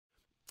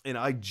and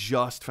I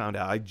just found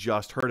out, I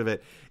just heard of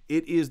it.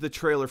 It is the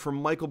trailer for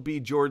Michael B.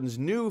 Jordan's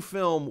new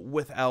film,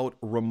 Without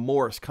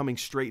Remorse, coming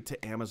straight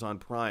to Amazon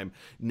Prime.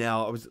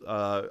 Now,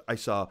 I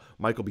saw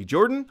Michael B.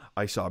 Jordan,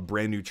 I saw a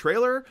brand new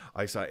trailer,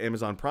 I saw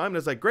Amazon Prime, and I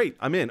was like, great,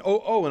 I'm in.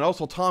 Oh, and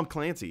also Tom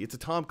Clancy. It's a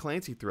Tom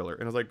Clancy thriller.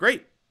 And I was like,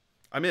 great,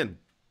 I'm in.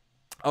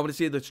 I want to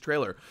see this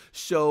trailer.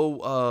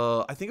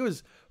 So I think it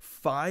was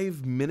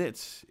 5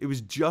 minutes. It was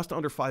just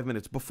under 5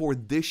 minutes before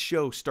this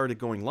show started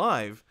going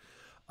live.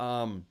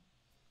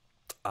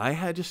 I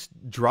had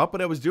just dropped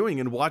what I was doing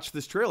and watched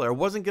this trailer. I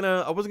wasn't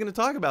gonna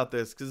talk about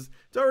this because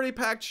it's already a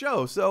packed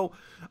show. So,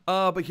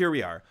 but here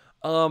we are.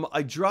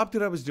 I dropped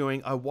what I was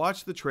doing. I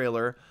watched the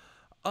trailer.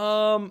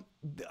 I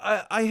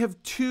have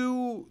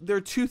there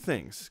are two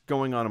things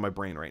going on in my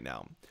brain right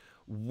now.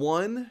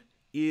 One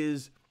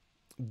is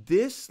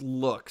this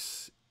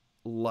looks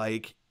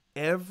like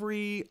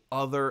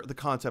the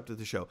concept of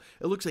the show.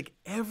 It looks like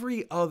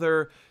every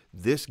other,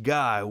 this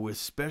guy with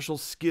special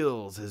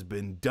skills has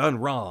been done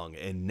wrong,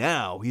 and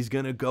now he's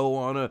going to go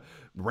on a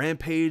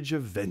rampage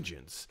of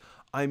vengeance.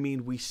 I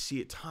mean, we see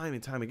it time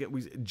and time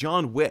again.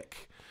 John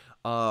Wick,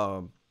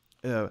 a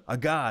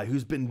guy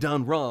who's been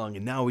done wrong,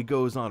 and now he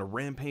goes on a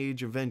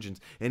rampage of vengeance,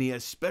 and he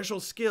has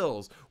special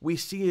skills. We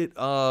see it,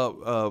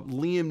 Liam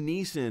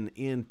Neeson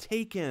in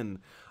Taken.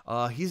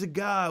 He's a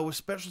guy with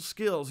special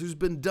skills who's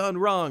been done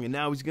wrong, and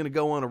now he's going to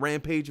go on a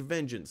rampage of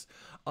vengeance.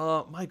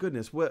 My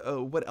goodness, what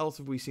else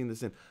have we seen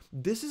this in?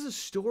 This is a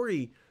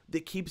story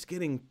that keeps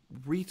getting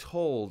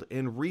retold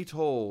and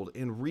retold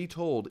and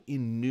retold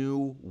in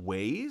new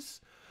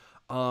ways.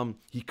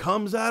 He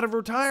comes out of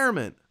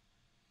retirement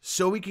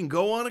so he can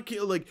go on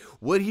like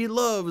what he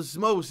loves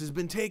most has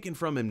been taken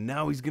from him.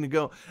 Now he's going to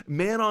go.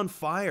 Man on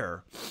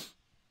Fire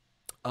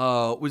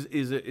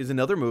is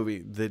another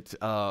movie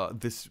that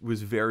this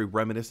was very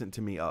reminiscent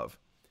to me of.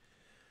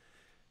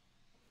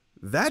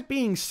 That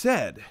being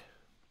said,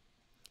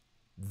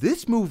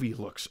 this movie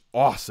looks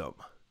awesome.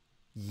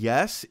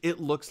 Yes, it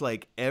looks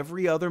like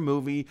every other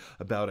movie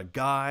about a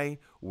guy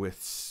with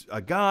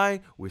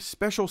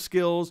special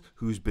skills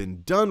who's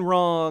been done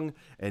wrong,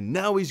 and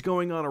now he's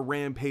going on a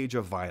rampage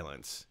of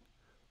violence.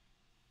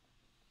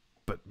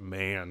 But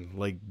man,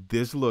 like,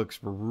 this looks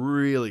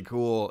really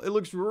cool. It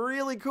looks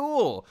really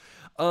cool.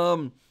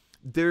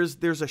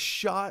 There's a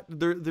shot,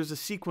 there's a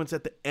sequence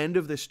at the end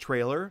of this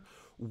trailer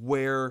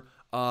where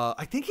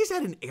I think he's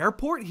at an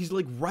airport. He's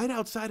like right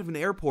outside of an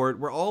airport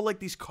where all like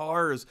these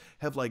cars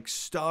have like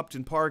stopped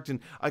and parked, and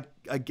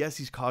I guess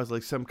he's caused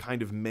like some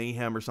kind of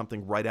mayhem or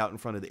something right out in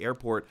front of the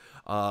airport.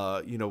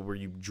 You know, where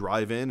you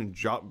drive in and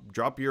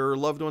drop your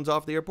loved ones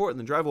off the airport and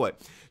then drive away.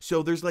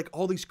 So there's like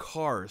all these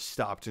cars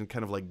stopped and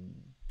kind of like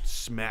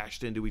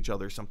smashed into each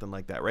other, something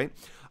like that, right?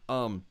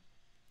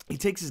 He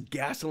takes his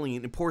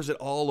gasoline and pours it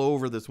all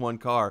over this one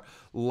car,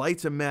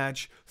 lights a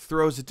match,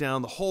 throws it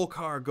down. The whole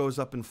car goes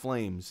up in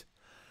flames.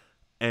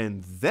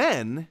 And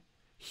then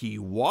he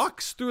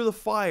walks through the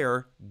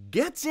fire,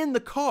 gets in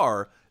the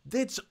car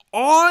that's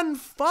on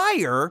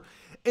fire,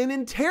 and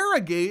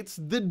interrogates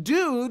the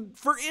dude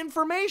for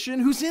information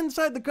who's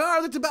inside the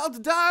car that's about to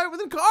die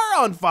with the car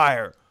on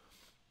fire.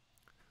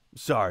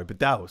 Sorry, but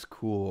that was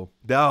cool.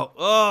 That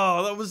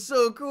was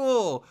so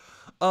cool.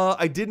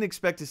 I didn't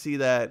expect to see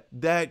that.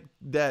 That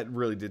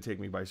really did take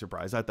me by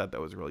surprise. I thought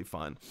that was really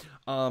fun.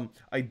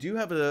 I do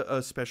have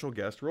a special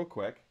guest real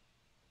quick.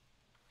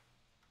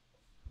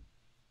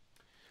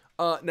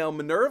 Now,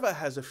 Minerva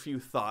has a few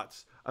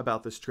thoughts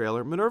about this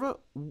trailer. Minerva,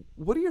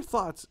 what are your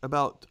thoughts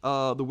about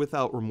the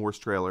Without Remorse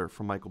trailer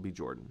from Michael B.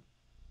 Jordan?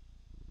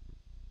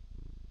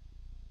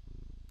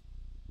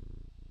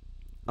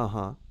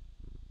 Uh-huh.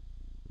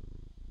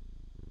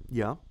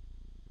 Yeah.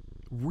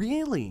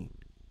 Really?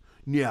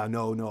 Yeah,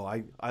 no.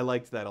 I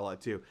liked that a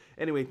lot too.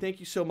 Anyway, thank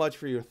you so much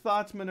for your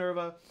thoughts,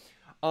 Minerva.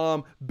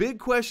 Big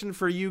question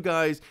for you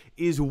guys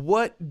is,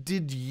 what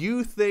did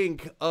you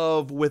think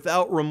of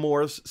Without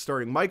Remorse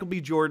starring Michael B.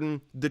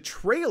 Jordan? The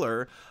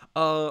trailer,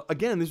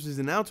 again, this was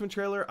an announcement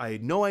trailer. I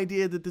had no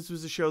idea that this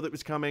was a show that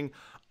was coming.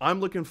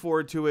 I'm looking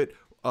forward to it.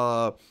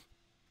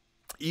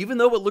 Even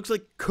though it looks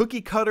like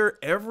cookie cutter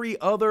every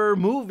other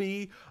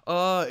movie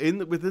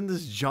within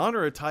this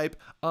genre type,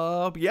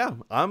 yeah,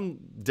 I'm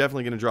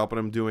definitely going to drop what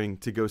I'm doing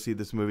to go see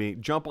this movie.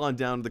 Jump on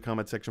down to the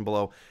comment section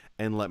below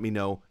and let me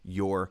know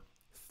your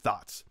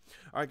thoughts.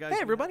 All right, guys. Hey,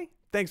 everybody.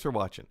 Thanks for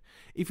watching.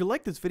 If you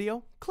like this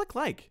video, click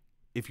like.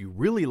 If you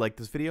really like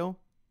this video,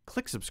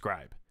 click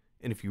subscribe.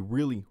 And if you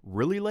really,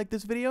 really like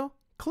this video,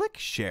 click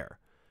share.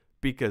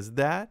 Because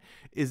that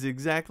is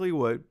exactly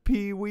what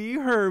Pee Wee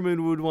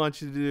Herman would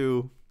want you to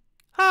do.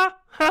 Ha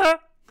ha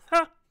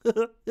ha.